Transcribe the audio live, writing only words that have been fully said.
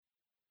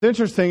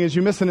interesting is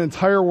you miss an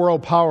entire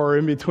world power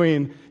in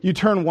between. You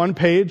turn one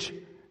page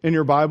in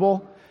your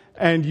Bible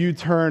and you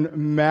turn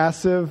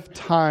massive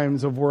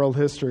times of world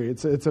history.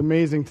 It's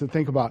amazing to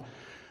think about.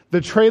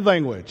 The trade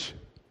language,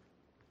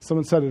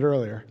 someone said it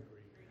earlier,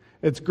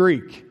 it's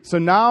Greek. So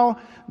now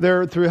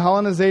through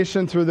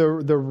Hellenization, through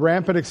the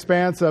rampant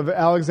expanse of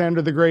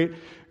Alexander the Great,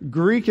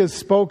 Greek is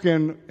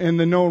spoken in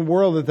the known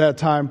world at that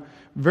time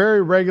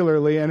very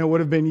regularly, and it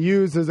would have been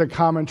used as a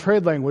common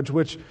trade language,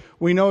 which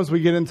we know as we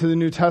get into the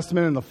New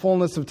Testament and the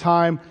fullness of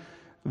time,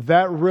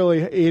 that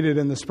really aided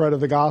in the spread of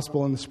the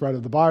gospel and the spread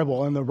of the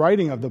Bible and the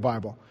writing of the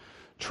Bible.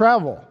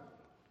 Travel.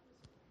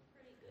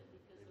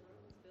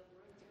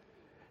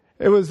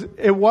 It was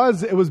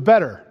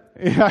better.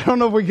 I don't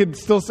know if we could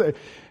still say,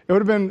 it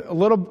would have been a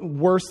little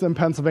worse than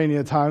Pennsylvania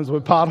at times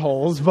with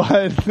potholes,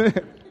 but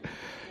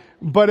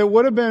but it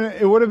would have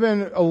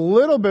been a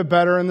little bit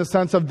better in the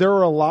sense of there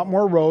were a lot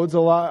more roads,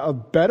 a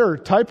better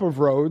type of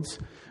roads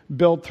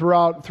built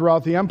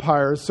throughout the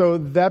empire, so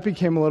that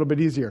became a little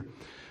bit easier.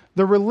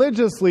 The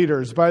religious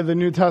leaders by the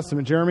New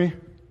Testament, Jeremy?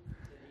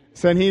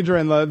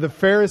 Sanhedrin, the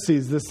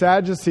Pharisees, the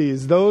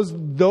Sadducees,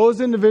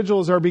 those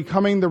individuals are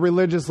becoming the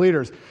religious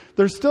leaders.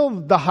 They're still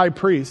the high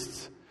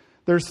priests.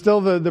 There's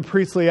still the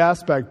priestly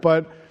aspect,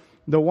 but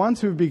the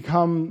ones who've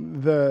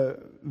become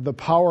the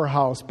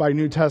powerhouse by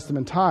New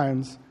Testament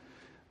times,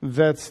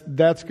 that's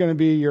going to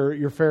be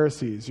your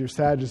Pharisees, your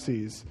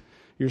Sadducees,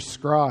 your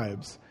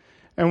scribes.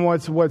 And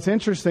what's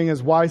interesting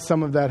is why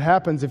some of that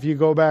happens. If you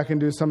go back and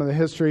do some of the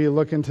history, you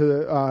look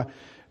into,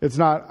 it's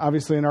not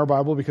obviously in our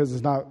Bible because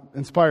it's not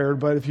inspired,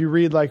 but if you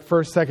read like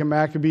 1st, 2nd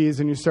Maccabees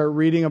and you start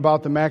reading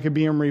about the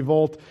Maccabean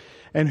revolt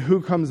and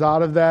who comes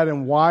out of that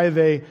and why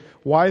they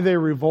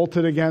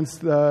revolted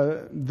against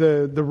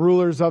the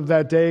rulers of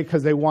that day,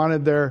 because they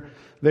wanted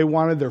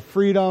their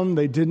freedom.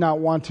 They did not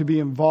want to be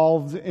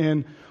involved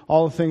in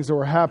all the things that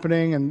were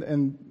happening,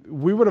 and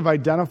we would have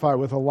identified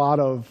with a lot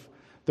of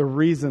the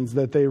reasons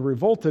that they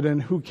revolted,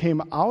 and who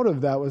came out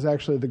of that was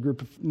actually the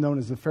group known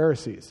as the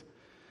Pharisees.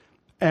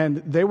 And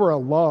they were a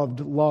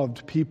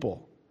loved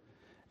people.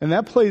 And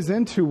that plays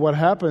into what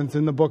happens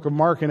in the book of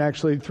Mark, and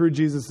actually through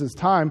Jesus'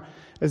 time,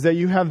 is that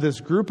you have this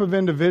group of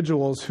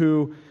individuals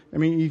who,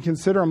 you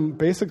consider them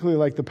basically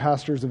like the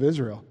pastors of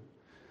Israel.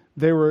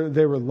 They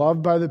were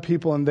loved by the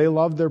people, and they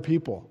loved their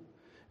people.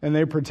 And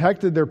they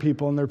protected their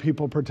people, and their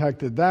people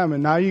protected them.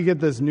 And now you get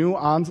this new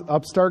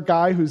upstart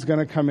guy who's going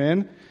to come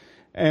in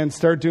and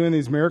start doing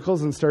these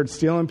miracles and start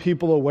stealing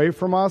people away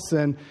from us,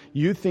 and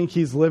you think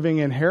he's living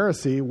in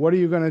heresy. What are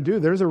you going to do?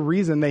 There's a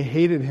reason they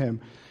hated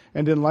him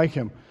and didn't like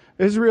him.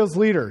 Israel's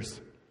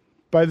leaders,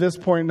 by this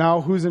point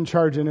now, who's in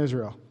charge in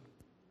Israel?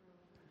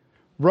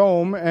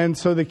 Rome, and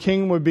so the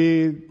king would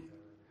be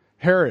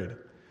Herod.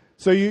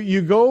 So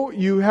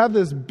you have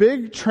this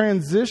big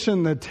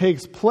transition that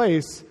takes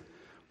place,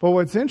 but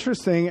what's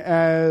interesting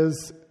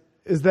is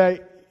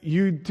that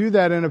you do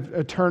that in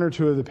a turn or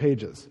two of the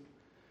pages.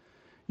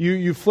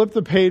 You flip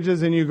the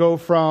pages and you go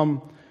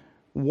from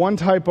one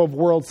type of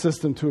world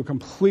system to a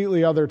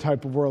completely other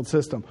type of world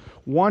system.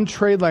 One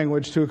trade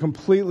language to a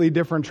completely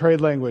different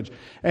trade language.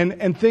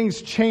 And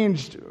things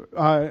changed,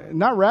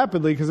 not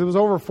rapidly, because it was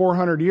over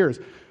 400 years.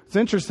 What's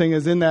interesting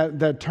is in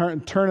that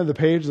turn of the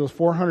page, those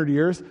 400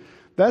 years,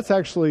 that's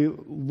actually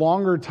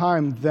longer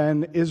time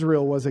than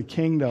Israel was a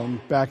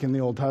kingdom back in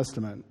the Old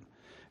Testament.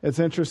 It's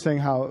interesting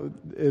how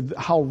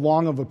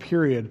long of a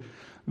period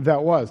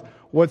that was.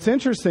 What's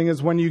interesting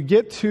is when you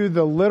get to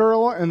the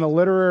literal and the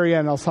literary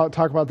end, I'll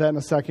talk about that in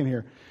a second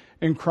here,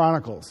 in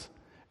Chronicles,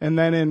 and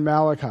then in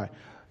Malachi.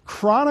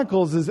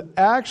 Chronicles is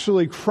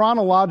actually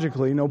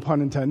chronologically, no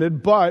pun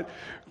intended, but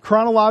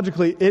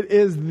chronologically it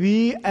is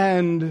the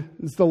end,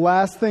 it's the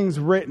last things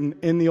written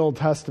in the Old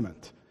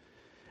Testament.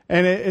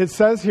 And it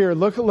says here,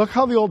 look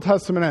how the Old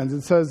Testament ends.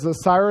 It says,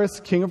 Cyrus,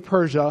 king of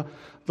Persia,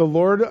 the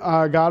Lord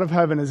God of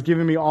heaven has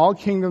given me all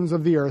kingdoms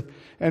of the earth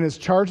and has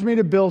charged me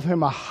to build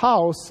him a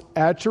house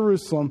at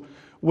Jerusalem,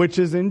 which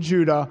is in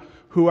Judah.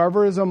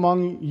 Whoever is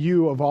among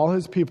you of all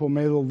his people,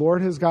 may the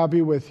Lord his God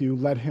be with you.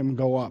 Let him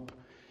go up.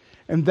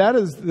 And that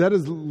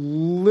is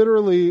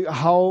literally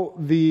how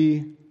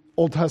the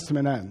Old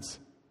Testament ends.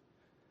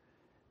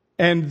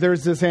 And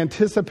there's this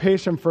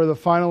anticipation for the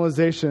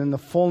finalization and the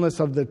fullness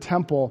of the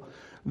temple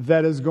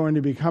that is going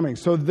to be coming.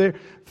 So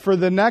for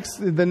the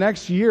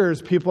next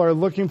years, people are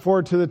looking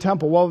forward to the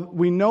temple. Well,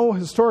 we know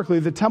historically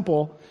the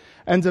temple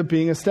ends up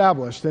being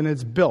established and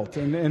it's built.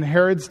 And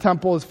Herod's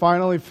temple is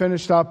finally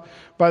finished up.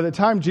 By the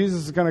time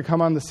Jesus is going to come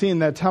on the scene,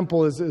 that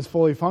temple is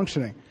fully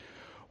functioning.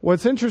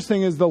 What's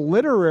interesting is the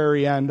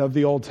literary end of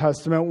the Old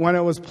Testament. When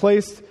it was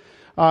placed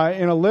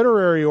in a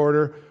literary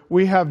order,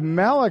 we have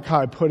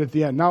Malachi put at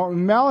the end. Now,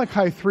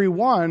 Malachi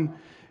 3:1,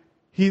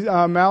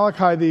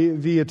 Malachi,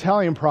 the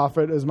Italian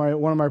prophet, is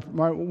one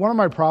of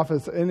my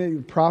prophets. Any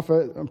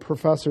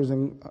professors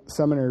in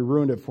seminary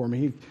ruined it for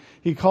me.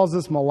 He calls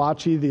this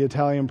Malachi, the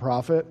Italian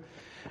prophet,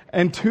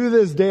 and to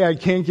this day I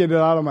can't get it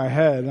out of my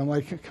head. I'm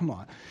like, come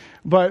on.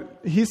 But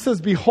he says,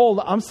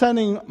 "Behold, I'm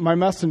sending my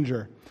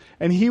messenger,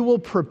 and he will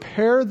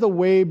prepare the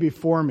way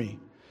before me."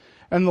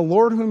 And the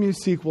Lord whom you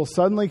seek will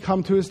suddenly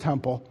come to his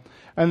temple,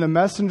 and the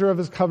messenger of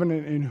his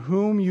covenant in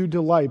whom you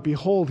delight,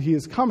 behold, he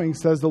is coming,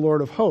 says the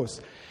Lord of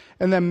hosts.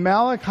 And then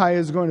Malachi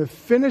is going to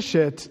finish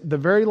it, the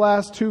very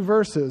last 2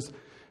 verses.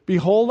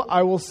 Behold,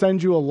 I will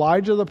send you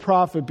Elijah the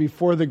prophet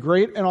before the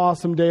great and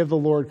awesome day of the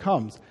Lord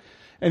comes.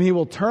 And he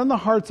will turn the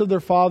hearts of their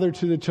father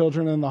to the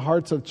children and the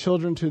hearts of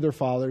children to their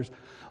fathers,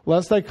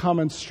 lest I come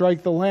and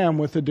strike the land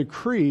with a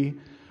decree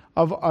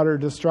of utter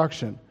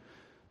destruction.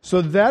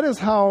 So that is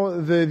how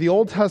the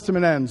Old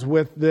Testament ends,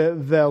 with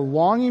the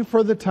longing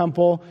for the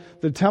temple.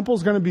 The temple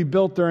is going to be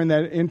built during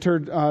that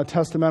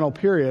intertestamental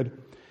period.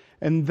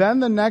 And then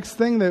the next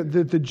thing that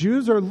the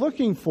Jews are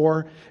looking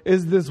for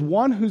is this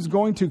one who's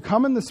going to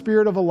come in the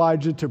spirit of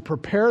Elijah to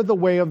prepare the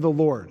way of the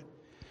Lord.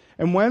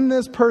 And when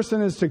this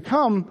person is to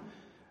come,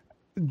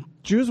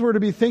 Jews were to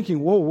be thinking,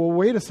 whoa,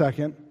 wait a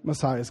second,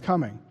 Messiah is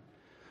coming.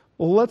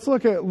 Well, let's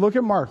look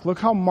at Mark. Look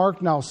how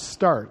Mark now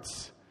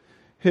starts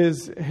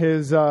his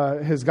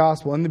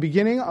gospel. In the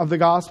beginning of the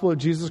gospel of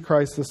Jesus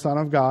Christ, the Son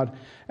of God,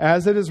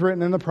 as it is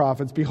written in the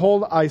prophets,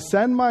 behold, I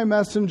send my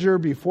messenger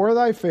before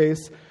thy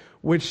face,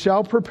 which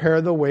shall prepare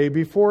the way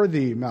before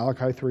thee.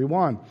 Malachi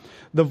 3:1.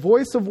 The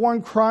voice of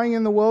one crying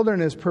in the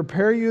wilderness,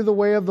 prepare you the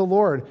way of the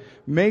Lord,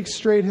 make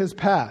straight his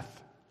path.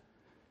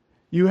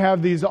 You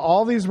have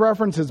all these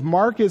references.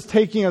 Mark is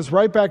taking us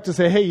right back to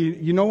say, hey,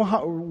 you know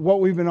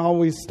what we've been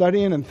always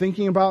studying and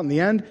thinking about in the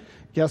end?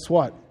 Guess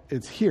what?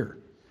 It's here.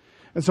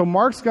 And so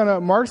Mark's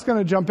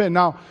gonna jump in.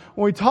 Now,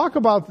 when we talk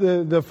about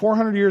the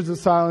 400 years of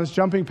silence,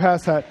 jumping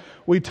past that,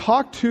 we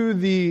talk to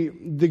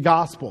the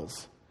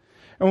Gospels.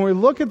 And when we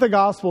look at the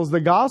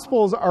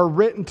Gospels are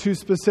written to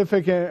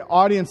specific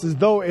audiences,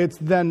 though it's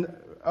then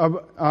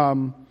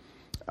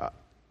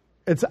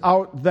it's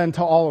out then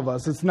to all of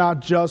us. It's not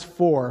just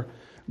for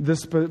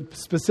this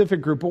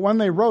specific group. But when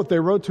they wrote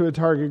to a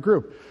target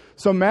group.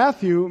 So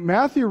Matthew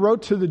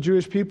wrote to the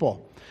Jewish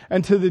people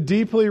and to the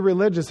deeply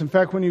religious. In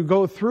fact, when you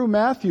go through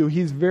Matthew,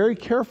 he's very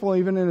careful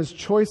even in his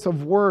choice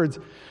of words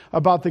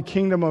about the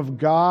kingdom of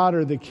God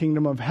or the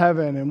kingdom of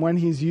heaven, and when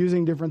he's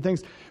using different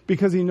things,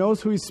 because he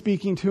knows who he's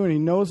speaking to and he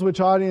knows which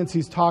audience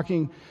he's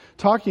talking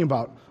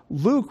about.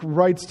 Luke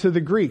writes to the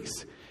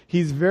Greeks.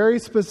 He's very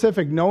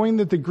specific, knowing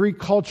that the Greek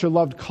culture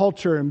loved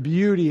culture and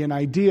beauty and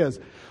ideas.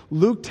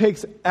 Luke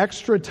takes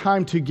extra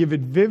time to give it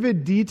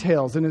vivid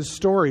details in his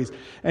stories.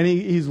 And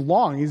he's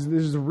long.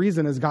 There's a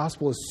reason his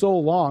gospel is so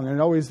long.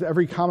 And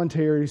every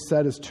commentary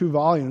said is 2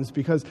 volumes,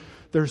 because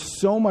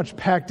there's so much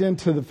packed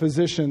into the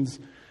physician's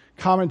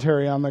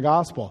commentary on the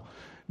gospel.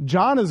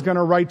 John is going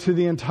to write to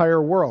the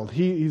entire world.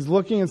 He's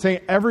looking and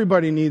saying,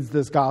 everybody needs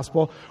this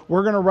gospel.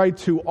 We're going to write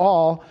to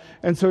all.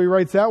 And so he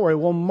writes that way.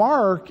 Well,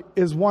 Mark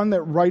is one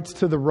that writes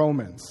to the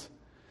Romans.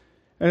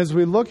 And as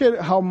we look at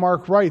how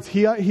Mark writes,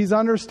 he's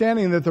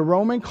understanding that the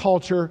Roman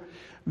culture,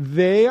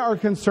 they are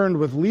concerned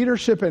with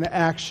leadership and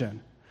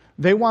action.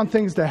 They want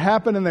things to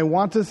happen, and they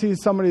want to see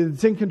somebody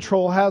that's in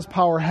control, has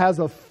power, has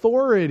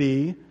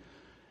authority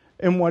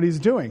in what he's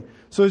doing.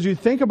 So as you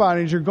think about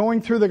it, as you're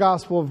going through the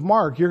Gospel of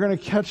Mark, you're going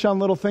to catch on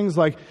little things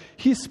like,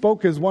 he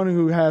spoke as one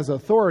who has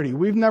authority.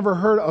 We've never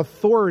heard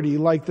authority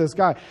like this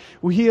guy.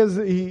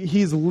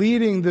 He's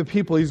leading the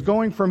people. He's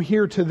going from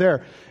here to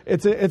there.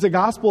 It's a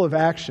gospel of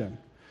action.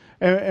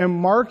 And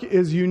Mark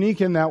is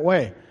unique in that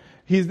way.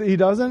 He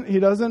doesn't,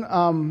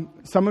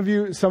 some of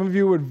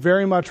you would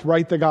very much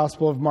write the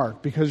Gospel of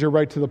Mark because you're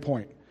right to the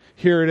point.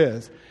 Here it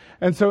is.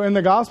 And so in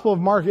the Gospel of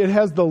Mark, it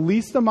has the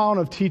least amount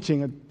of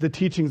the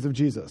teachings of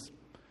Jesus.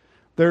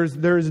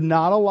 There's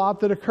not a lot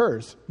that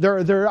occurs.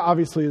 There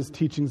obviously is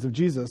teachings of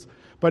Jesus,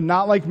 but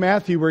not like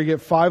Matthew where you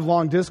get 5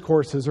 long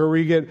discourses, or where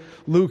you get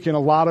Luke in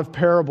a lot of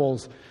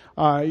parables.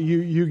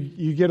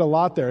 You get a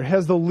lot there. It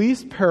has the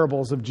least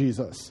parables of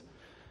Jesus.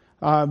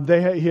 He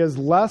has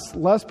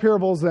less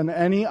parables than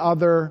any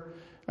other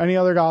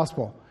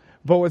gospel.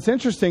 But what's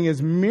interesting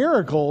is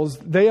miracles,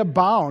 they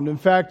abound. In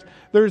fact,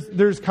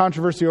 there's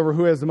controversy over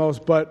who has the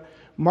most, but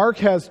Mark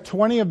has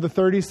 20 of the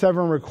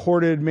 37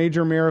 recorded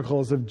major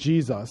miracles of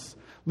Jesus.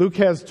 Luke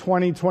has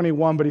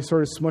 21, but he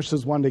sort of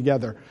smushes one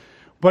together.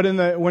 But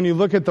when you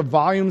look at the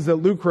volumes that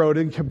Luke wrote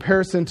in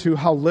comparison to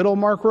how little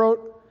Mark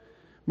wrote,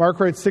 Mark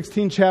writes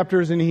 16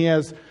 chapters and he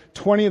has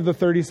 20 of the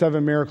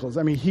 37 miracles.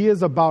 I mean, he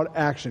is about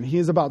action. He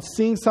is about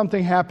seeing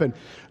something happen,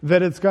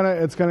 that it's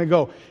gonna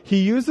go.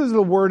 He uses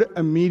the word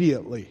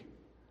immediately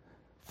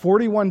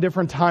 41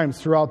 different times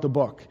throughout the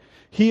book.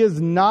 He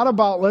is not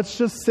about, let's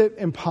just sit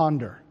and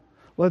ponder.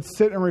 Let's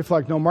sit and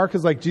reflect. No, Mark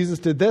is like, Jesus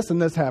did this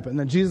and this happened.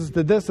 Then Jesus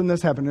did this and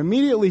this happened.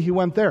 Immediately he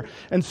went there.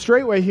 And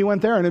straightway he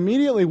went there. And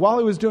immediately while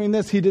he was doing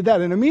this, he did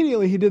that. And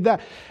immediately he did that.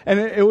 And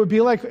it would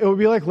be like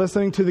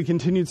listening to the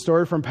continued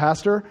story from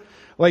Pastor.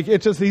 Like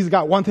he's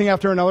got one thing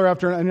after another,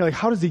 and you're like,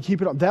 how does he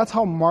keep it up? That's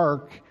how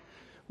Mark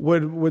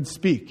would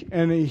speak.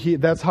 And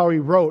that's how he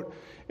wrote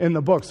in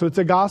the book. So it's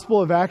a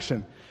gospel of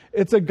action.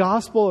 It's a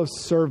gospel of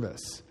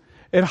service.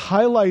 It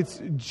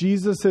highlights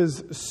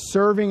Jesus'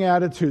 serving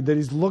attitude, that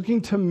he's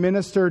looking to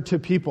minister to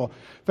people.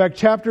 In fact,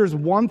 chapters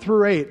 1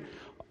 through 8,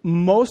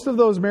 most of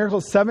those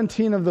miracles,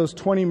 17 of those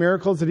 20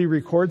 miracles that he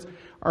records,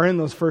 are in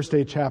those first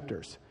 8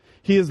 chapters.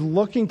 He is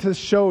looking to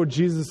show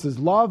Jesus'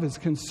 love, his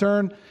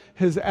concern,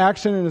 his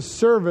action, and his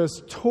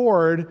service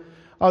toward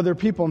other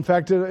people. In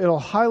fact, it'll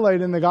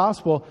highlight in the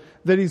gospel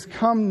that he's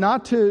come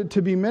not to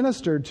be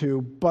ministered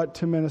to, but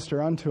to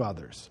minister unto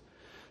others,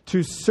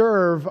 to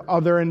serve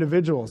other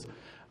individuals.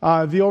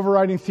 The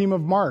overriding theme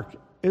of Mark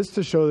is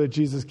to show that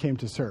Jesus came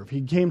to serve.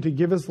 He came to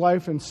give his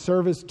life in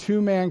service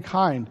to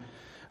mankind.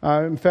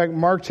 In fact,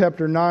 Mark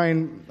chapter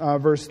 9,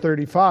 verse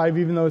 35,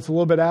 even though it's a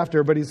little bit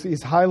after, but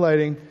he's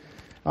highlighting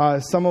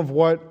some of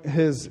what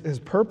his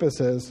purpose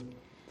is.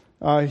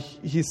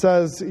 He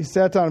says, he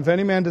sat down, if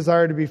any man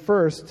desire to be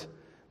first,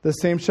 the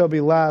same shall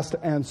be last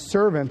and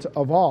servant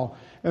of all.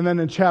 And then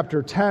in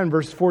chapter 10,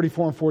 verse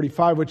 44 and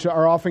 45, which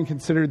are often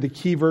considered the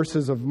key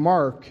verses of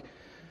Mark,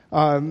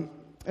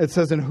 it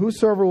says, and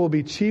whosoever will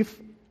be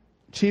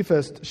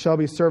chiefest shall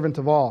be servant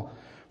of all.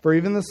 For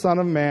even the Son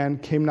of Man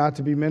came not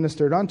to be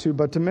ministered unto,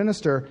 but to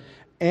minister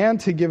and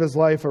to give his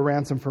life a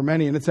ransom for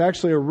many. And it's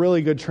actually a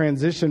really good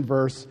transition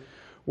verse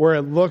where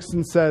it looks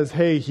and says,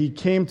 hey, he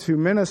came to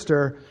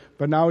minister,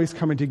 but now he's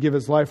coming to give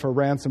his life a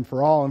ransom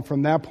for all. And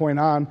from that point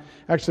on,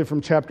 actually from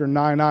chapter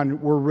 9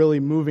 on, we're really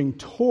moving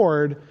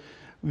toward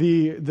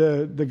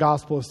the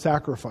gospel of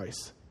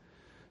sacrifice.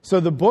 So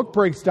the book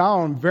breaks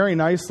down very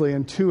nicely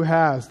in 2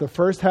 halves. The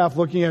first half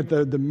looking at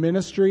the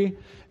ministry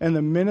and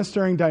the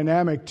ministering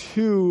dynamic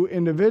to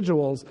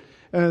individuals.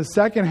 And the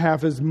second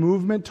half is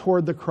movement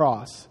toward the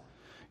cross.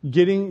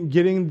 Getting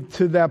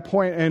to that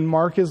point. And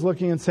Mark is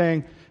looking and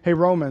saying, hey,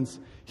 Romans,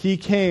 he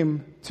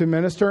came to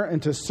minister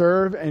and to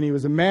serve, and he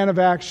was a man of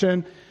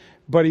action,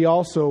 but he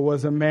also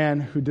was a man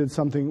who did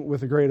something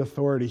with a great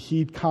authority.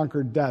 He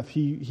conquered death.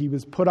 He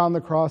was put on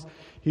the cross.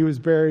 He was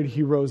buried.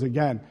 He rose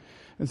again.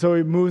 And so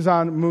he moves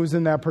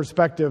in that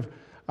perspective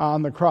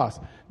on the cross.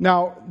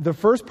 Now, the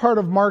first part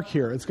of Mark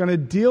here, it's going to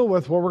deal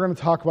with what we're going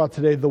to talk about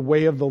today, the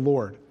way of the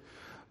Lord.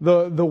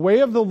 The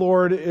way of the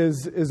Lord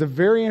is a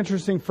very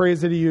interesting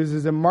phrase that he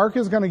uses, and Mark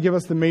is going to give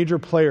us the major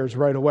players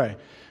right away.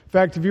 In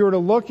fact, if you were to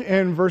look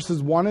in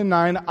verses 1 and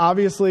 9,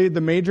 obviously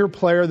the major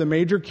player, the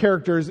major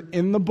characters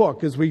in the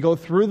book, as we go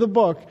through the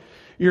book,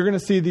 you're going to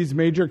see these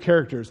major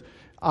characters.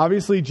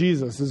 Obviously,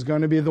 Jesus is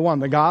going to be the one.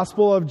 The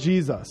gospel of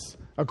Jesus,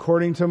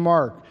 according to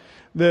Mark.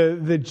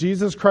 The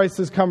Jesus Christ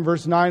has come,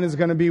 verse 9, is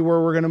going to be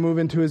where we're going to move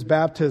into his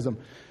baptism.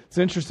 It's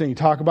interesting. You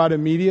talk about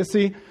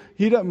immediacy.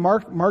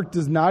 Mark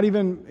does not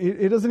even,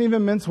 it doesn't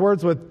even mince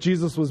words with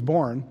Jesus was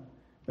born.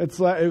 It's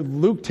like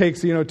Luke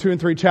takes 2 and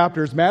 3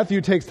 chapters.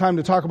 Matthew takes time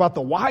to talk about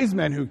the wise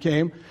men who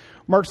came.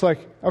 Mark's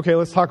like, okay,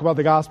 let's talk about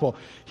the gospel.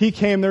 He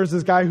came. There's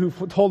this guy who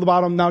told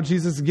about him. Now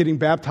Jesus is getting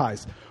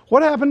baptized.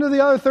 What happened to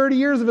the other 30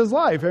 years of his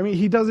life? I mean,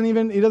 he doesn't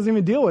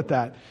even deal with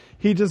that.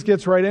 He just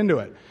gets right into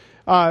it.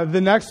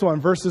 The next one,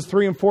 verses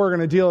 3 and 4, are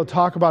going to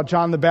talk about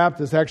John the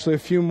Baptist. Actually, a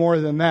few more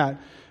than that.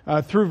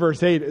 Through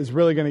verse 8 is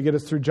really going to get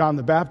us through John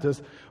the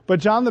Baptist. But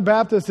John the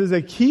Baptist is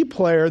a key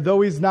player,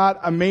 though he's not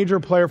a major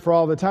player for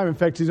all the time. In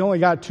fact, he's only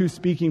got 2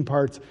 speaking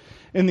parts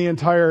in the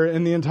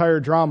entire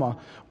drama.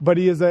 But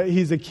he's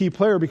a key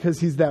player because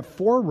he's that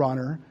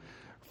forerunner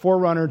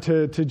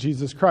to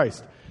Jesus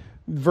Christ.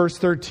 Verse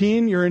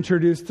 13, you're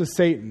introduced to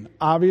Satan.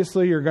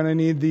 Obviously, you're going to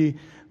need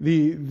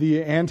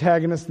the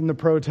antagonist and the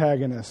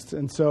protagonist.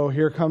 And so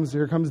here comes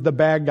the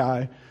bad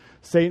guy.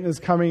 Satan is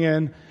coming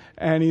in,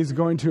 and he's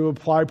going to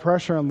apply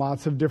pressure in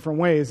lots of different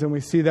ways. And we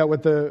see that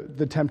with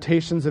the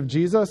temptations of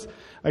Jesus.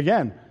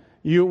 Again,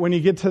 when you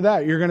get to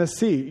that, you're going to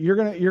see, you're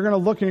going to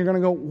look and you're going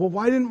to go, well,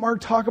 why didn't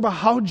Mark talk about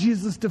how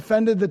Jesus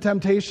defended the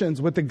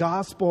temptations with the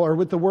gospel or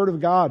with the word of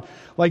God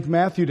like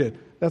Matthew did?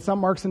 That's not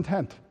Mark's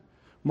intent.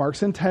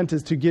 Mark's intent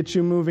is to get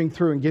you moving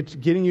through and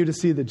getting you to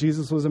see that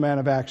Jesus was a man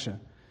of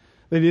action.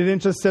 That he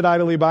didn't just sit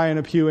idly by in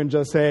a pew and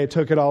just say, I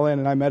took it all in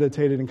and I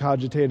meditated and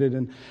cogitated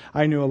and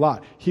I knew a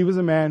lot. He was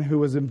a man who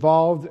was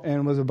involved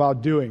and was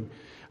about doing.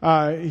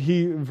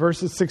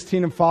 Verses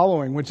 16 and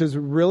following, which is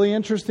a really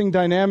interesting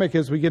dynamic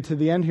as we get to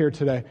the end here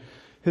today.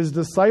 His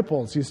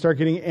disciples, you start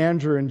getting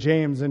Andrew and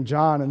James and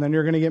John, and then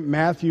you're going to get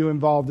Matthew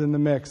involved in the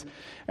mix.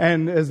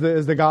 And as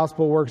the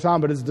gospel works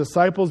on, but his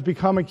disciples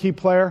become a key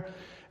player.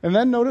 And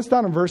then notice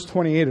down in verse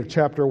 28 of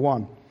chapter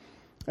 1.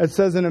 It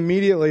says, and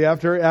immediately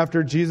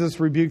after Jesus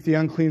rebuked the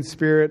unclean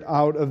spirit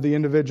out of the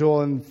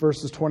individual in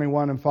verses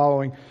 21 and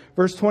following,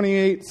 verse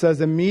 28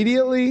 says,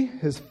 immediately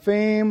his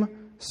fame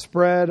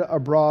spread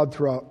abroad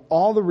throughout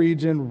all the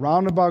region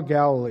round about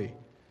Galilee.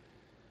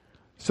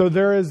 So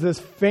there is this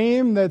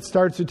fame that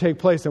starts to take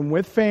place, and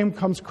with fame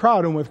comes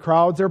crowd, and with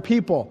crowds are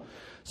people.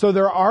 So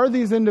there are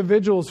these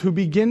individuals who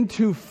begin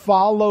to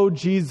follow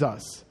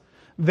Jesus.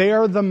 They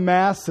are the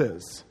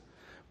masses.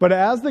 But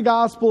as the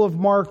Gospel of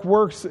Mark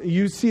works,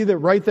 you see that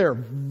right there,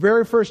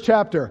 very first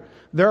chapter,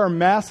 there are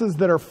masses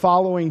that are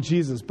following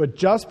Jesus. But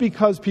just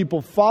because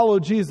people follow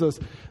Jesus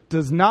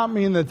does not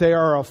mean that they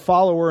are a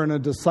follower and a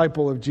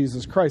disciple of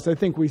Jesus Christ. I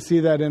think we see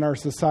that in our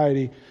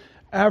society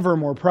ever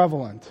more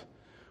prevalent,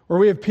 where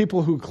we have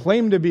people who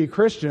claim to be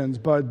Christians,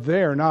 but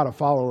they are not a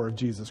follower of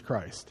Jesus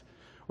Christ.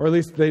 Or at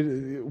least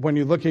when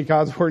you look at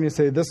God's Word and you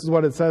say, this is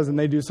what it says, and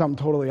they do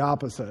something totally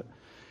opposite.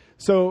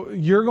 So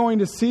you're going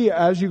to see,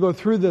 as you go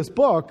through this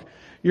book,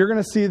 you're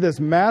going to see this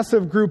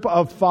massive group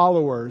of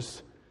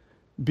followers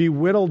be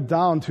whittled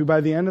down to,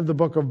 by the end of the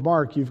book of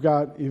Mark, you've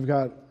got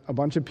a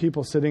bunch of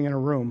people sitting in a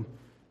room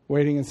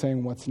waiting and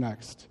saying, what's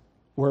next?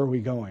 Where are we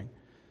going?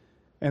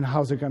 And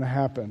how's it going to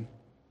happen?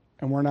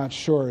 And we're not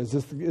sure. Is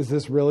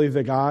this really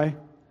the guy?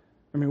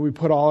 I mean, we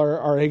put all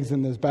our eggs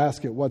in this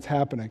basket. What's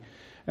happening?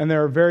 And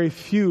there are very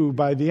few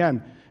by the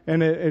end.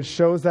 And it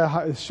shows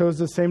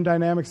the same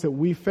dynamics that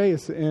we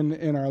face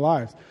in our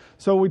lives.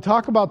 So we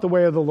talk about the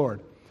way of the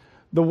Lord.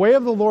 The way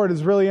of the Lord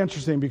is really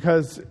interesting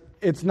because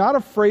it's not a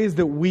phrase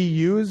that we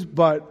use,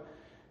 but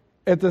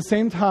at the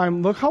same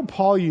time, look how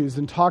Paul used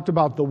and talked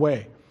about the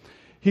way.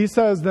 He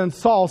says, then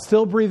Saul,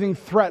 still breathing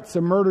threats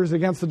and murders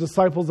against the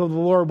disciples of the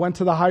Lord, went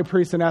to the high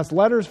priest and asked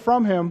letters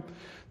from him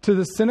to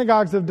the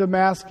synagogues of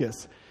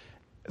Damascus,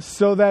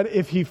 so that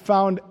if he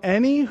found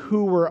any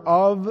who were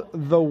of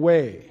the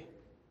way.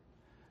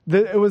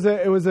 It was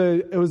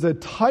a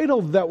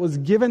title that was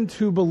given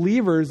to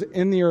believers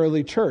in the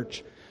early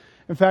church.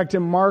 In fact,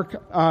 in Mark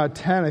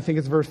 10, I think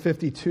it's verse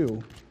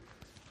 52.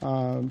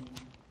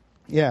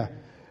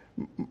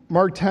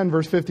 Mark 10,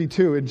 verse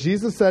 52. And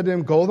Jesus said to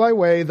him, go thy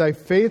way, thy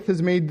faith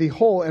has made thee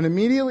whole. And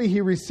immediately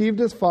he received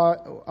his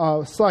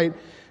sight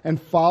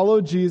and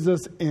followed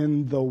Jesus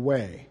in the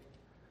way.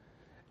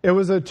 It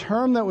was a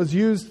term that was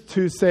used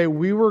to say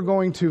we were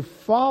going to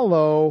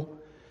follow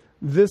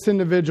this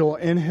individual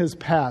in his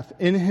path,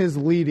 in his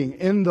leading,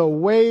 in the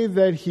way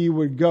that he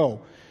would go.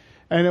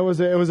 And it was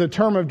a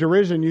term of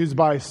derision used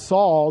by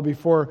Saul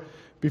before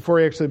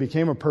he actually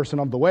became a person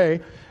of the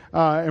way.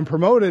 And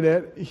promoted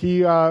it,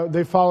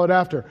 they followed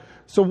after.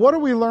 So what do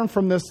we learn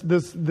from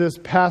this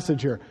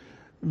passage here?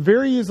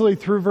 Very easily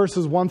through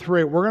verses 1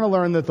 through 8, we're going to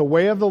learn that the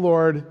way of the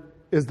Lord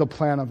is the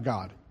plan of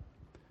God.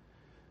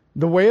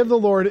 The way of the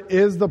Lord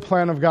is the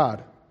plan of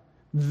God.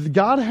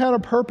 God had a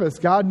purpose.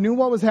 God knew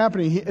what was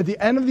happening. At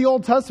the end of the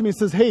Old Testament, he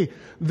says, hey,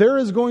 there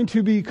is going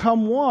to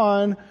become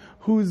one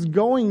who's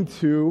going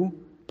to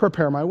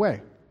prepare my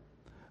way.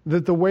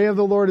 That the way of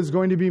the Lord is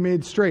going to be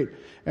made straight.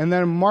 And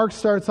then Mark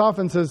starts off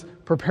and says,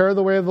 prepare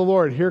the way of the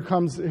Lord. Here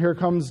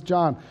comes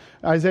John.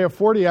 Isaiah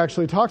 40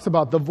 actually talks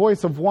about the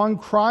voice of one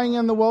crying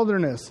in the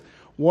wilderness.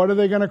 What are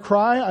they going to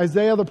cry?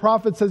 Isaiah the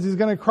prophet says he's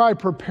going to cry,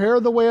 prepare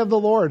the way of the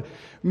Lord.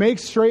 Make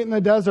straight in the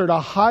desert a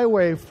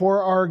highway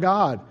for our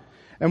God.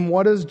 And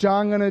what is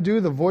John going to do?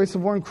 The voice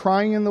of one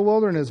crying in the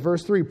wilderness.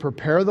 Verse 3,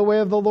 prepare the way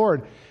of the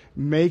Lord.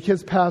 Make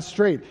his path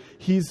straight.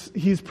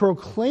 He's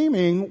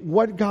proclaiming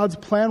what God's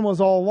plan was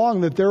all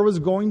along, that there was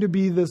going to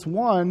be this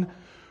one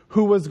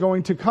who was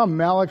going to come.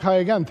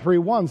 Malachi again,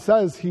 3:1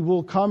 says he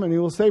will come and he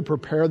will say,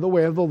 prepare the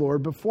way of the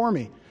Lord before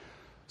me.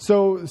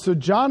 So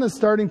John is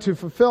starting to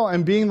fulfill,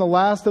 and being the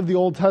last of the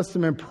Old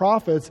Testament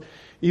prophets,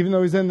 even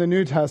though he's in the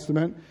New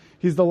Testament,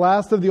 he's the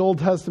last of the Old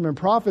Testament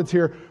prophets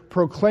here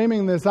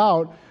proclaiming this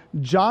out.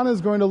 John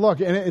is going to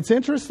look, and it's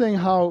interesting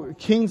how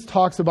Kings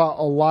talks about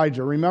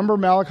Elijah. Remember,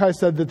 Malachi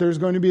said that there's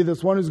going to be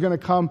this one who's going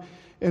to come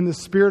in the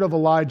spirit of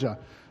Elijah.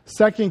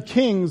 2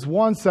 Kings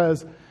 1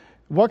 says,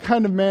 what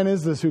kind of man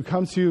is this who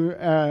comes to you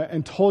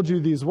and told you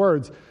these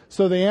words?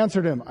 So they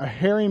answered him, a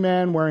hairy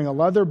man wearing a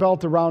leather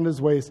belt around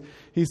his waist.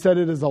 He said,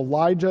 it is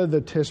Elijah the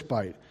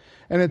Tishbite.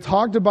 And it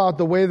talked about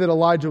the way that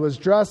Elijah was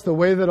dressed, the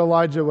way that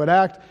Elijah would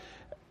act.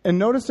 And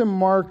notice in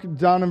Mark,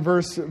 down in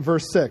verse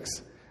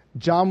 6,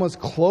 John was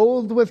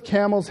clothed with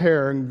camel's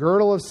hair and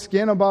girdle of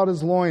skin about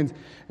his loins,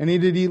 and he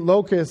did eat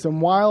locusts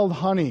and wild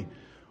honey.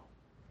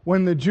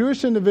 When the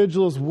Jewish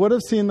individuals would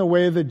have seen the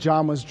way that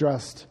John was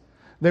dressed,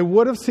 they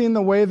would have seen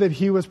the way that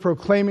he was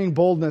proclaiming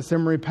boldness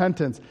and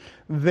repentance,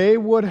 they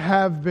would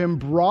have been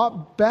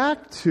brought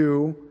back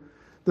to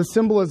the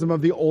symbolism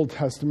of the Old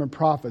Testament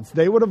prophets.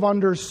 They would have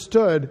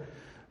understood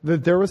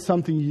that there was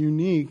something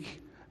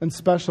unique and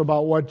special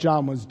about what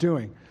John was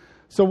doing.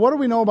 So what do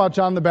we know about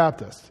John the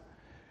Baptist?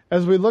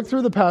 As we look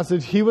through the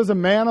passage, he was a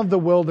man of the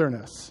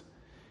wilderness.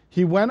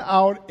 He went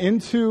out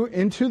into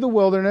the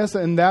wilderness,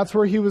 and that's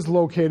where he was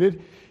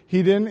located.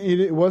 He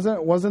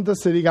wasn't the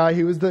city guy.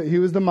 He was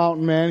the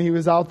mountain man. He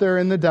was out there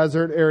in the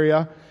desert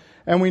area.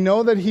 And we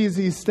know that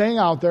he's staying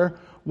out there.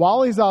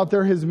 While he's out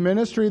there, his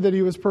ministry that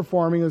he was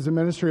performing is a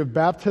ministry of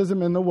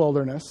baptism in the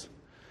wilderness.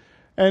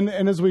 And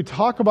as we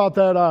talk about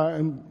that,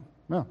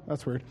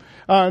 that's weird.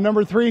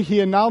 Number 3, he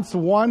announced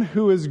one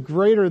who is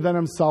greater than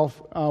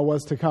himself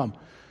was to come.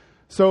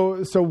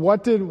 So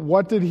what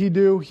did he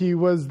do? He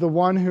was the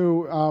one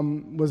who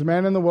was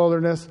man in the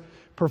wilderness,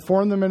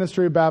 performed the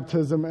ministry of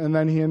baptism, and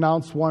then he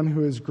announced one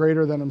who is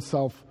greater than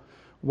himself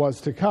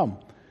was to come.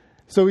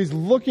 So he's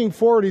looking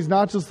forward. He's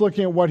not just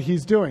looking at what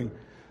he's doing.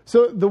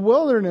 So the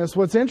wilderness,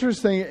 what's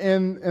interesting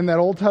in that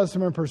Old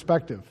Testament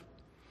perspective,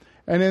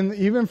 and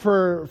even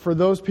for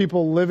those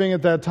people living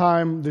at that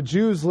time, the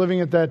Jews living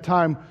at that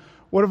time,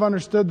 would have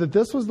understood that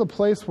this was the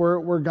place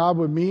where God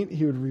would meet.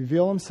 He would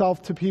reveal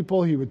himself to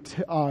people. He would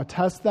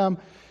test them.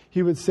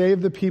 He would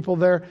save the people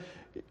there.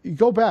 You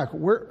go back.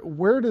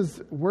 Where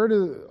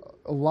do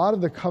a lot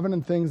of the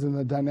covenant things and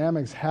the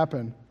dynamics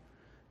happen?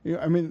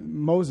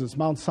 Moses,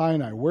 Mount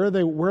Sinai. Where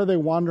are they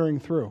wandering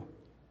through?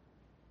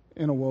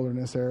 in a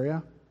wilderness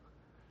area.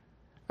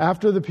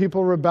 After the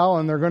people rebel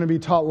and they're going to be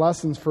taught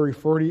lessons for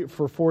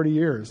 40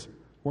 years,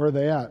 where are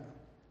they at?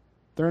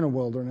 They're in a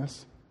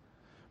wilderness.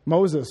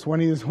 Moses,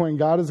 when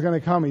God is going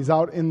to come, he's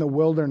out in the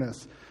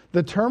wilderness.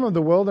 The term of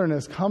the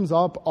wilderness comes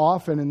up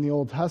often in the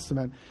Old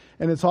Testament,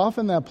 and it's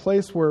often that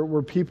place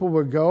where people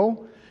would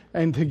go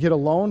and to get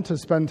alone, to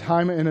spend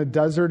time in a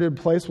deserted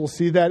place. We'll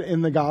see that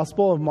in the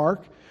Gospel of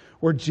Mark,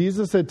 where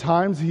Jesus at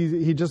times,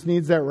 he just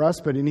needs that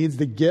respite. He needs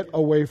to get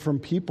away from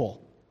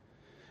people.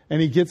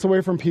 And he gets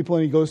away from people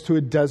and he goes to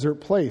a desert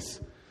place.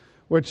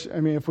 Which, I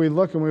mean, if we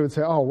look and we would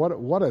say, oh,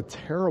 what a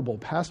terrible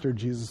pastor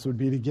Jesus would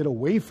be to get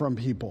away from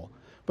people.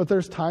 But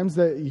there's times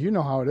that you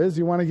know how it is.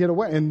 You want to get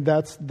away, and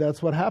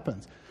that's what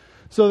happens.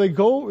 So they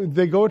go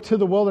to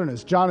the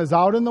wilderness. John is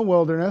out in the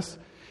wilderness.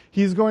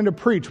 He's going to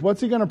preach. What's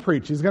he going to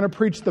preach? He's going to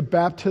preach the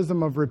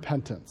baptism of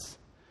repentance.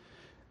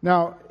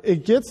 Now,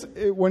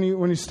 when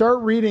you start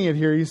reading it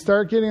here, you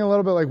start getting a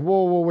little bit like,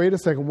 whoa, wait a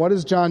second. What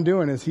is John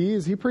doing? Is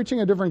he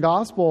preaching a different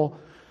gospel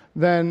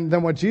than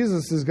what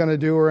Jesus is going to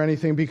do or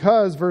anything?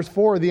 Because verse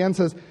 4, the end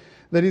says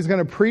that he's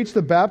going to preach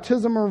the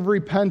baptism of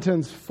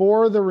repentance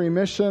for the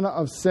remission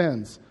of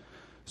sins.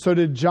 So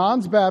did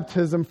John's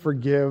baptism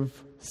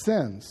forgive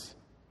sins?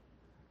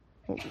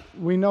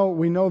 We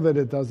know that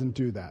it doesn't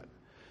do that.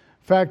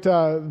 In fact,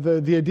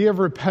 the idea of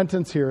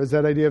repentance here is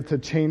that idea of to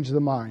change the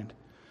mind.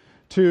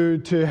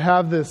 To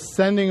have this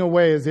sending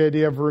away is the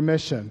idea of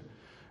remission.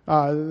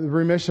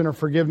 Remission or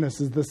forgiveness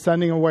is the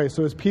sending away.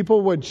 So as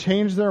people would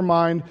change their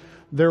mind,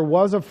 there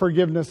was a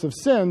forgiveness of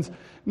sins.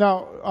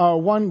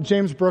 Now,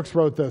 James Brooks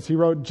wrote this. He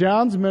wrote,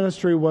 John's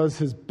ministry was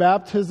his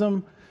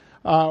baptism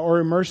or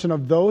immersion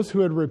of those who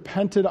had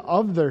repented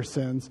of their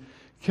sins,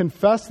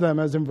 confessed them,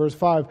 as in verse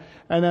 5,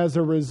 and as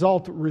a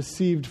result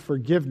received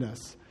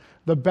forgiveness.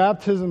 The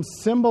baptism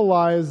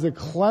symbolized the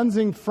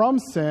cleansing from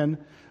sin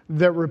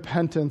that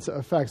repentance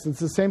affects. It's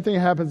the same thing that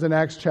happens in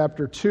Acts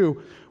chapter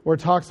 2, where it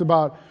talks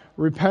about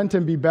repent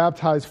and be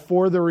baptized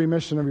for the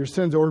remission of your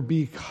sins, or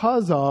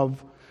because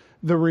of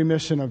the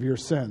remission of your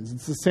sins.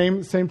 It's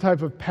the same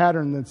type of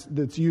pattern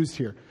that's used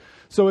here.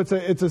 So it's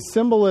a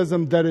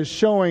symbolism that is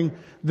showing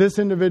this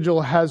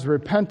individual has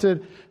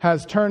repented,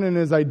 has turned, and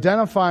is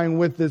identifying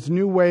with this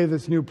new way,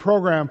 this new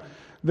program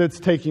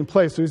that's taking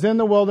place. So he's in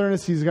the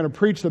wilderness. He's going to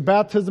preach the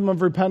baptism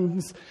of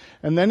repentance,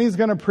 and then he's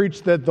going to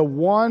preach that the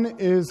one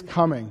is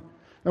coming.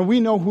 And we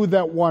know who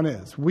that one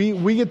is.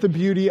 We get the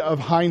beauty of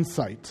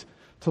hindsight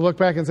to look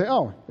back and say,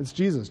 oh, it's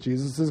Jesus.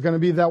 Jesus is going to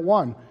be that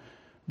one.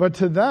 But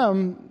to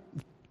them,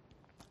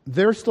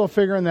 they're still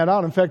figuring that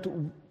out. In fact,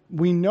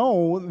 we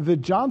know that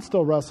John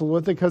still wrestled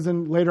with it, because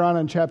later on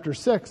in chapter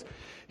 6,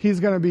 he's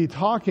going to be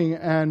talking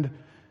and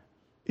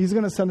he's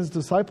going to send his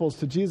disciples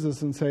to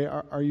Jesus and say,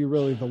 are you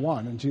really the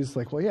one? And Jesus is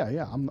like, well,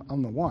 yeah,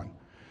 I'm the one.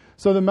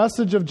 So the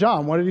message of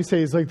John, what did he say?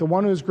 He's like, the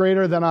one who is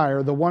greater than I,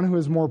 or the one who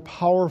is more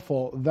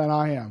powerful than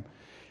I am.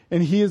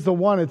 And he is the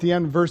one. At the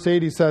end, verse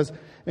 8, he says,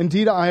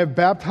 indeed, I have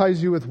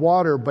baptized you with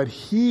water, but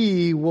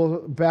he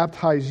will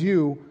baptize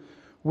you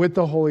with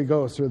the Holy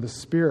Ghost, or the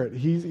Spirit.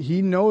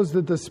 He knows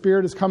that the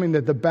Spirit is coming,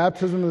 that the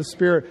baptism of the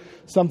Spirit,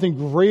 something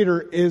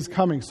greater is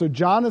coming. So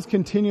John is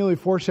continually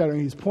foreshadowing.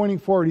 He's pointing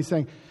forward. He's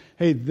saying,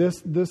 hey,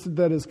 this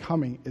that is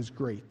coming is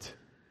great.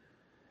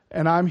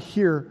 And I'm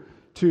here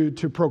to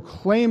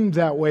proclaim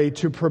that way,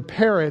 to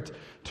prepare it,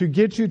 to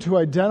get you to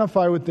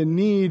identify with the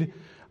need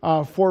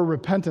for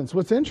repentance.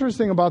 What's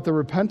interesting about the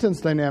repentance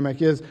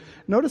dynamic is,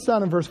 notice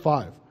down in verse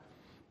 5.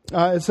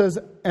 It says,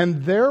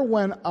 and there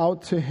went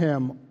out to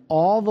him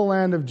all the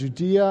land of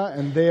Judea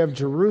and they of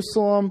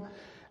Jerusalem,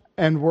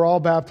 and were all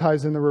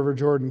baptized in the river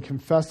Jordan,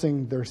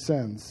 confessing their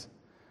sins.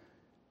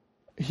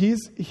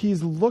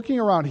 He's looking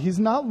around. He's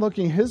not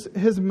looking.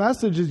 His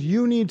message is,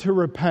 you need to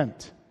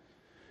repent.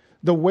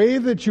 The way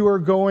that you are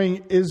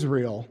going,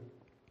 Israel,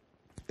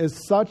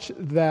 is such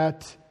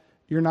that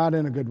you're not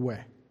in a good way.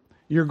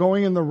 You're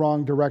going in the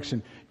wrong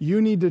direction. You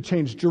need to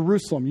change.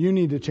 Jerusalem, you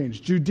need to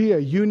change. Judea,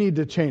 you need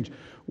to change.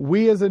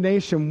 We as a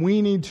nation,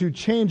 we need to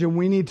change, and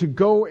we need to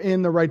go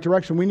in the right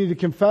direction. We need to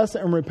confess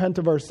and repent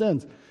of our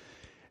sins.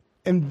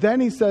 And then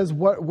he says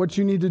what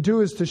you need to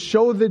do is to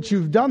show that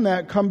you've done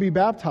that, come be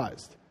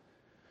baptized.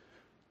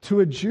 To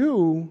a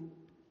Jew,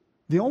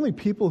 the only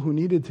people who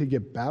needed to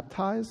get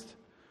baptized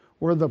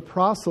were the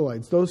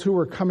proselytes, those who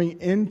were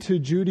coming into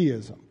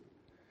Judaism,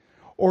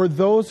 or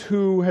those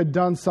who had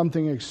done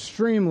something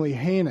extremely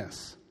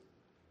heinous.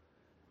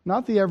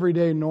 Not the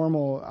everyday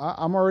normal,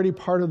 I'm already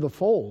part of the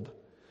fold.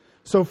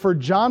 So for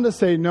John to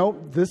say, no,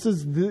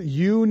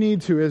 you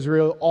need to,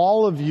 Israel,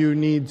 all of you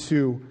need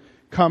to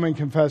come and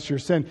confess your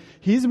sin.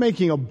 He's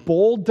making a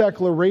bold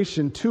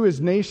declaration to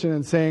his nation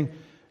and saying,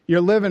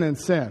 you're living in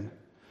sin.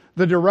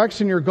 The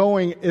direction you're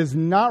going is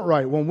not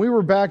right. When we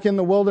were back in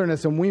the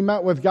wilderness and we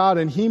met with God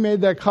and he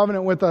made that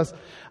covenant with us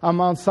on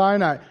Mount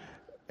Sinai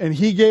and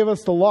he gave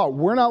us the law,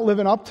 we're not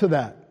living up to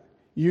that.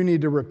 You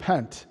need to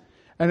repent.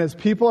 And as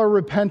people are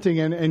repenting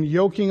and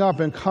yoking up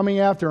and coming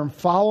after and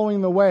following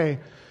the way,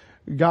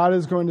 God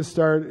is going to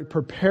start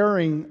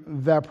preparing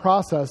that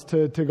process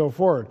to go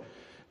forward.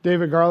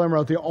 David Garland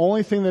wrote, the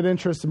only thing that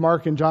interests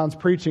Mark in John's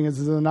preaching is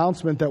his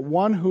announcement that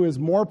one who is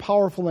more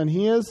powerful than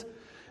he is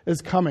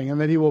coming,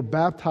 and that he will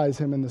baptize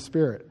him in the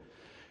Spirit.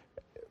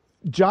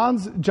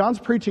 John's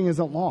preaching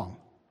isn't long,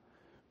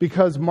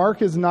 because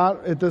Mark is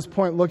not at this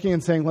point looking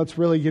and saying, let's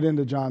really get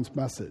into John's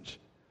message.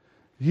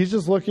 He's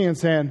just looking and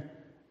saying,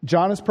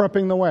 John is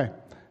prepping the way.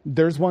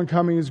 There's one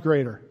coming who's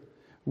greater.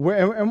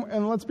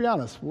 And let's be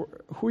honest,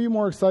 who are you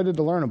more excited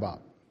to learn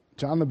about?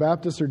 John the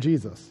Baptist or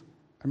Jesus?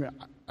 I mean,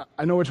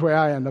 I know which way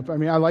I end up. I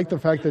mean, I like the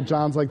fact that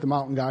John's like the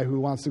mountain guy who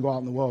wants to go out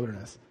in the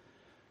wilderness.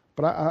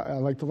 But I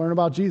like to learn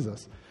about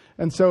Jesus.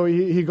 And so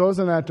he goes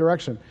in that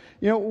direction.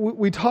 You know,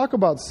 we talk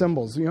about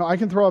symbols. You know, I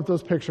can throw up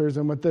those pictures,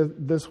 and with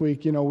this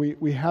week, you know,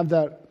 we have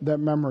that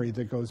memory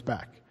that goes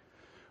back.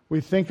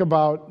 We think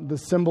about the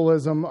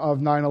symbolism of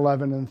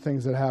 9/11 and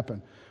things that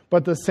happen.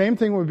 But the same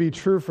thing would be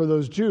true for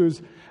those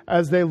Jews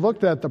as they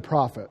looked at the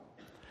prophet.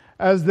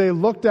 As they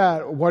looked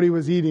at what he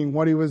was eating,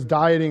 what he was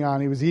dieting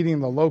on, he was eating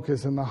the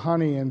locusts and the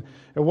honey, and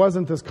it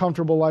wasn't this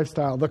comfortable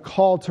lifestyle. The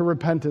call to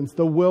repentance,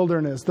 the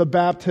wilderness, the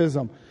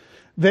baptism.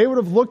 They would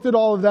have looked at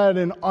all of that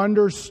and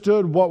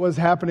understood what was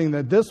happening,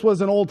 that this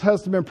was an Old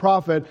Testament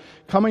prophet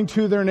coming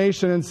to their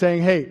nation and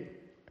saying, hey,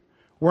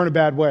 we're in a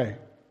bad way.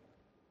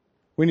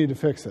 We need to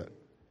fix it.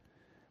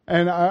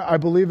 And I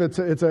believe it's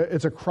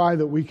a cry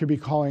that we could be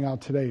calling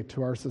out today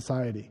to our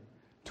society,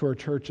 to our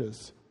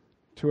churches,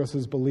 to us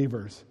as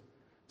believers,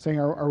 saying,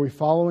 are we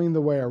following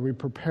the way? Are we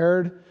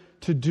prepared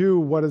to do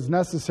what is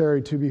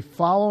necessary to be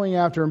following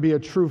after and be a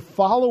true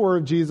follower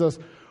of Jesus?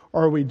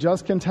 Or are we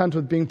just content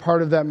with being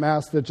part of that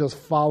mass that just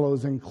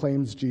follows and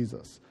claims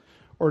Jesus?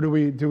 Or are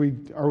we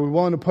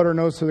willing to put our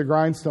nose to the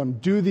grindstone,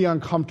 do the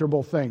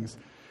uncomfortable things?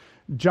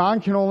 John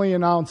can only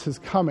announce his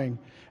coming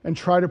and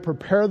try to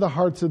prepare the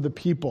hearts of the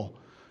people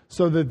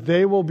so that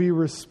they will be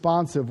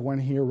responsive when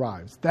he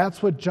arrives.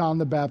 That's what John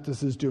the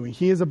Baptist is doing.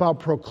 He is about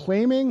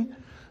proclaiming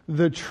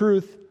the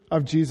truth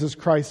of Jesus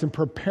Christ and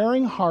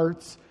preparing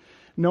hearts,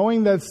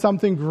 knowing that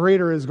something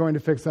greater is going to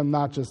fix them,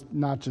 not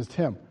just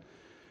him.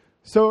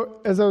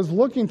 So as I was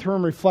looking through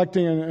and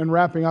reflecting and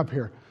wrapping up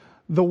here,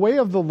 the way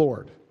of the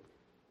Lord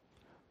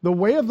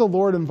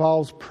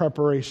involves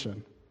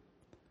preparation.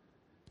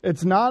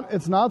 It's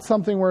not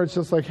something where it's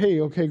just like, hey,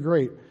 okay,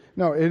 great.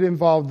 No, it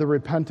involved the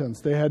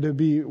repentance. They had to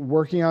be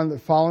working on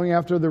following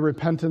after the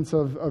repentance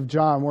of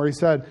John, where he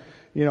said,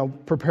 you know,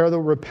 prepare the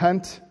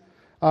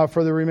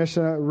for the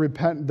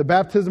remission, the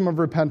baptism of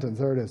repentance.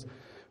 There it is,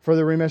 for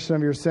the remission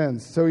of your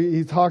sins. So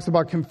he talks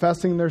about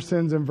confessing their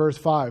sins in verse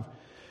 5.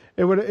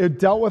 It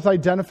dealt with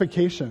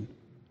identification,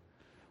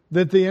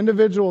 that the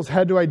individuals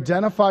had to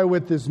identify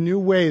with this new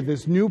way,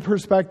 this new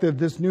perspective,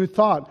 this new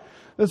thought.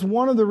 That's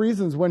one of the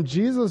reasons when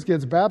Jesus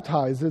gets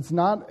baptized, it's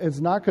not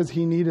because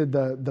he needed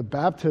the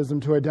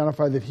baptism to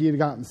identify that he had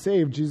gotten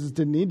saved. Jesus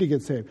didn't need to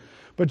get saved.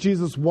 But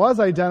Jesus was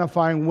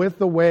identifying with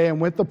the way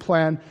and with the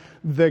plan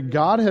that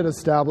God had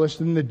established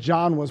and that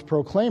John was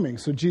proclaiming.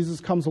 So Jesus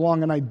comes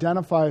along and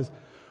identifies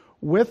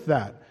with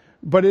that.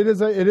 But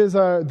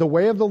the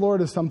way of the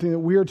Lord is something that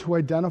we are to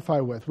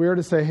identify with. We are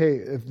to say, hey,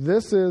 if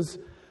this is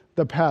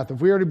the path, if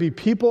we are to be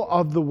people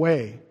of the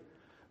way,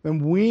 then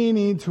we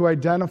need to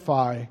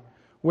identify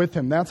with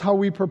him. That's how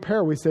we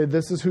prepare. We say,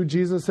 this is who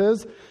Jesus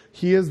is.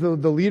 He is the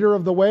leader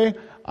of the way.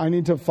 I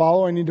need to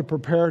follow. I need to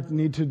prepare. I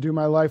need to do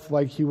my life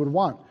like he would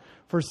want.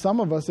 For some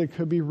of us, it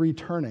could be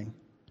returning.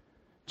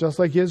 Just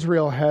like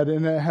Israel had,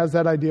 and it has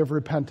that idea of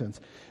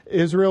repentance.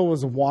 Israel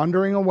was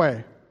wandering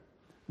away.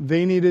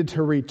 They needed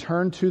to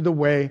return to the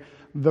way,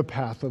 the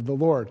path of the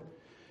Lord.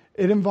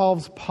 It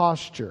involves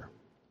posture.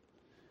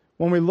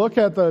 When we look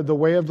at the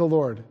way of the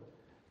Lord,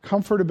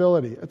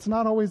 comfortability, it's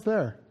not always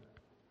there.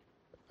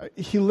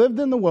 He lived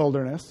in the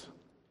wilderness.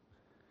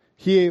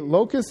 He ate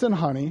locusts and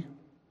honey.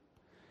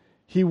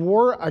 He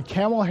wore a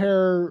camel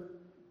hair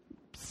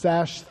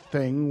sash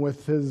thing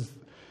with his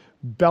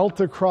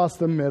belt across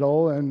the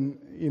middle, and,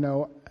 you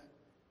know,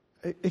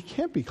 it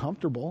can't be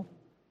comfortable.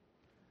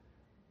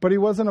 But he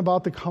wasn't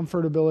about the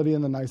comfortability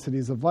and the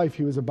niceties of life.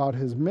 He was about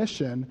his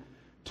mission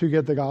to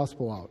get the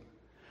gospel out.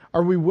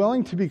 Are we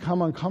willing to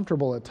become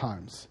uncomfortable at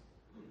times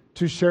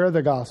to share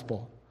the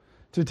gospel?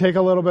 To take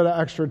a little bit of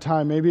extra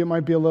time. Maybe it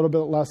might be a little bit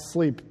less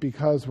sleep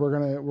because we're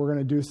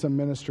gonna do some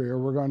ministry, or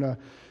we're going to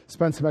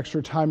spend some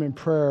extra time in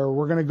prayer, or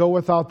we're going to go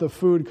without the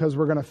food because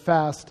we're going to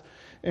fast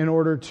in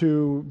order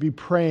to be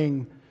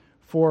praying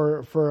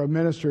for a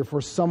ministry,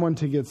 for someone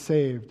to get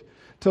saved.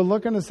 To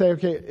look and to say,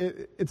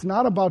 okay, it's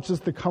not about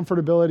just the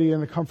comfortability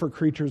and the comfort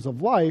creatures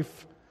of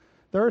life.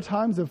 There are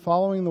times that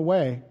following the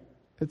way,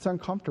 it's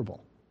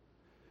uncomfortable.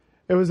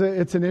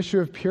 It's an issue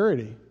of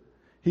purity.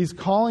 He's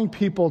calling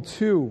people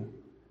to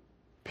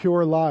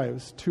pure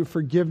lives, to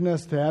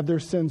forgiveness, to have their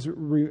sins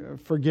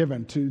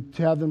forgiven, to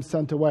have them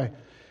sent away.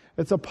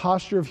 It's a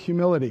posture of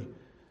humility.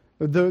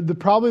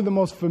 Probably the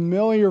most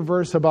familiar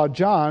verse about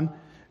John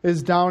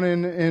is down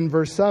in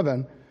verse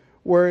 7,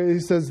 where he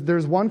says,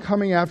 there's one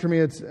coming after me,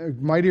 it's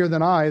mightier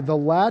than I, the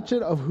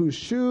latchet of whose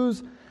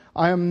shoes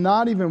I am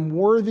not even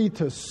worthy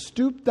to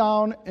stoop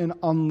down and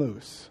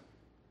unloose.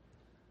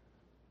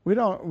 We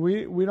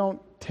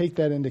don't take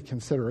that into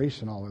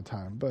consideration all the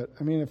time. But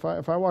I mean, if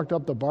I walked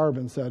up to Barb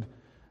and said,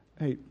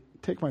 "Hey,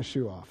 take my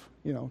shoe off,"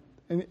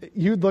 and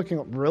you'd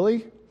looking,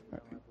 really?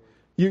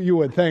 You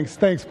would. Thanks,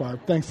 Barb.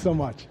 Thanks so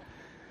much.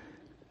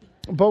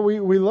 But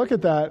we look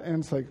at that and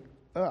it's like,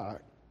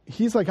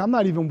 he's like, I'm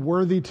not even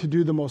worthy to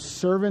do the most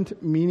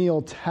servant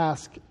menial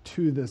task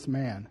to this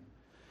man.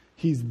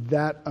 He's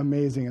that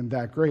amazing and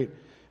that great.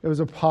 It was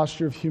a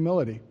posture of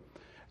humility.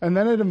 And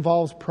then it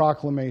involves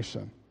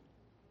proclamation.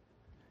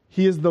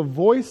 He is the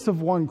voice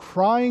of one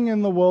crying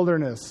in the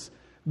wilderness.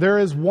 There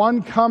is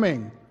one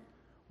coming.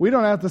 We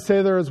don't have to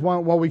say there is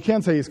one. Well, we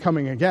can say he's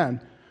coming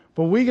again.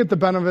 But we get the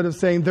benefit of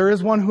saying there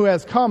is one who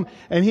has come,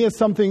 and he has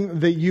something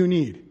that you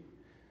need.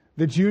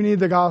 That you need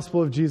the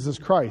gospel of Jesus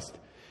Christ.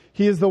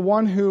 He is the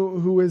one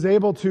who is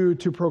able to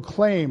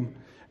proclaim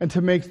and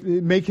to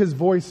make his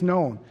voice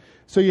known.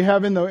 So you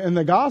have in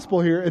the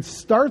gospel here, it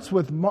starts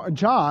with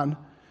John,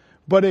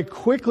 but it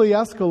quickly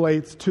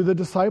escalates to the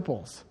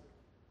disciples.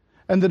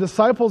 And the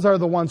disciples are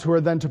the ones who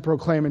are then to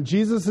proclaim. And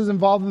Jesus is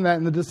involved in that,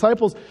 and the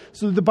disciples,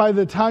 so that by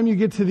the time you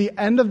get to the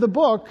end of the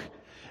book,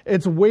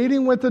 it's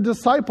waiting with the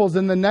disciples,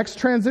 and the next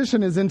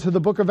transition is into the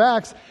book of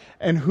Acts.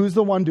 And who's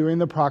the one doing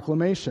the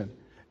proclamation?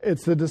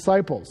 It's the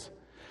disciples.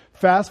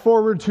 Fast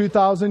forward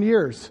 2,000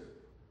 years.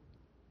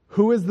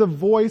 Who is the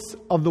voice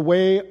of the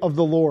way of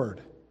the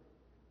Lord?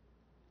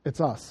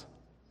 It's us.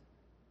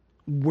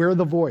 We're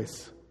the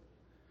voice.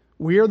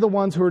 We are the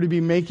ones who are to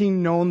be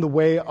making known the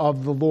way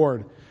of the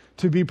Lord,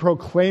 to be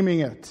proclaiming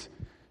it,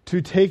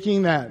 to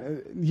taking that.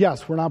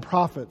 Yes, we're not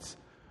prophets,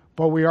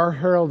 but we are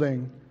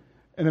heralding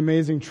an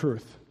amazing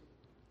truth.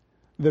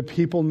 The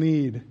people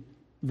need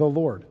the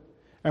Lord.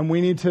 And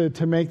we need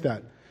to make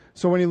that.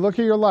 So when you look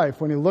at your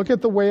life, when you look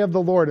at the way of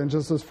the Lord, and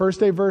just those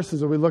first 8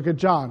 verses, and we look at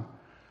John,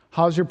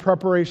 how's your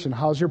preparation?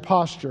 How's your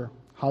posture?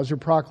 How's your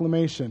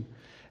proclamation?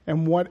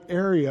 And what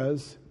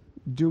areas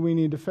do we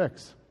need to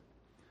fix?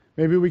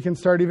 Maybe we can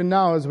start even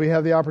now as we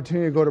have the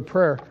opportunity to go to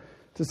prayer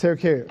to say,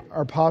 okay,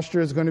 our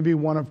posture is going to be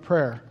one of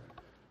prayer.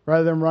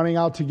 Rather than running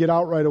out to get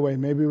out right away,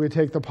 maybe we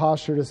take the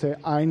posture to say,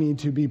 I need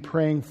to be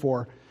praying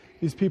for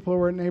these people who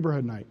are at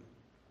neighborhood night.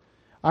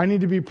 I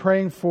need to be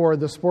praying for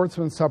the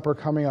sportsman's supper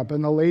coming up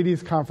and the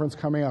ladies' conference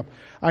coming up.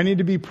 I need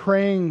to be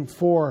praying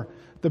for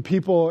the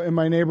people in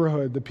my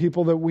neighborhood, the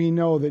people that we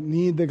know that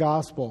need the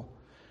gospel.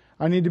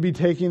 I need to be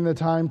taking the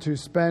time to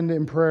spend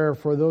in prayer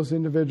for those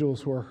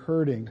individuals who are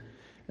hurting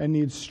and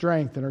need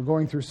strength and are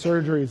going through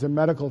surgeries and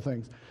medical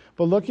things.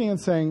 But looking and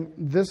saying,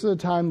 this is a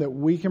time that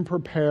we can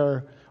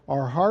prepare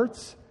our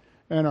hearts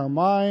and our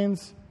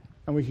minds,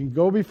 and we can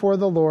go before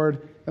the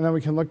Lord, and then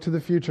we can look to the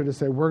future to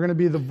say, we're going to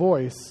be the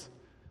voice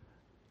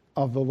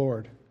of the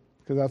Lord,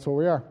 because that's what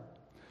we are.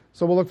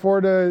 So we'll look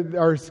forward to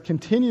our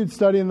continued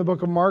study in the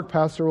book of Mark.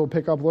 Pastor will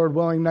pick up, Lord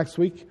willing, next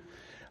week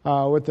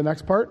with the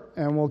next part,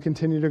 and we'll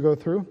continue to go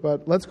through.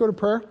 But let's go to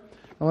prayer,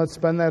 and let's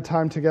spend that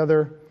time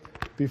together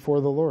before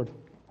the Lord.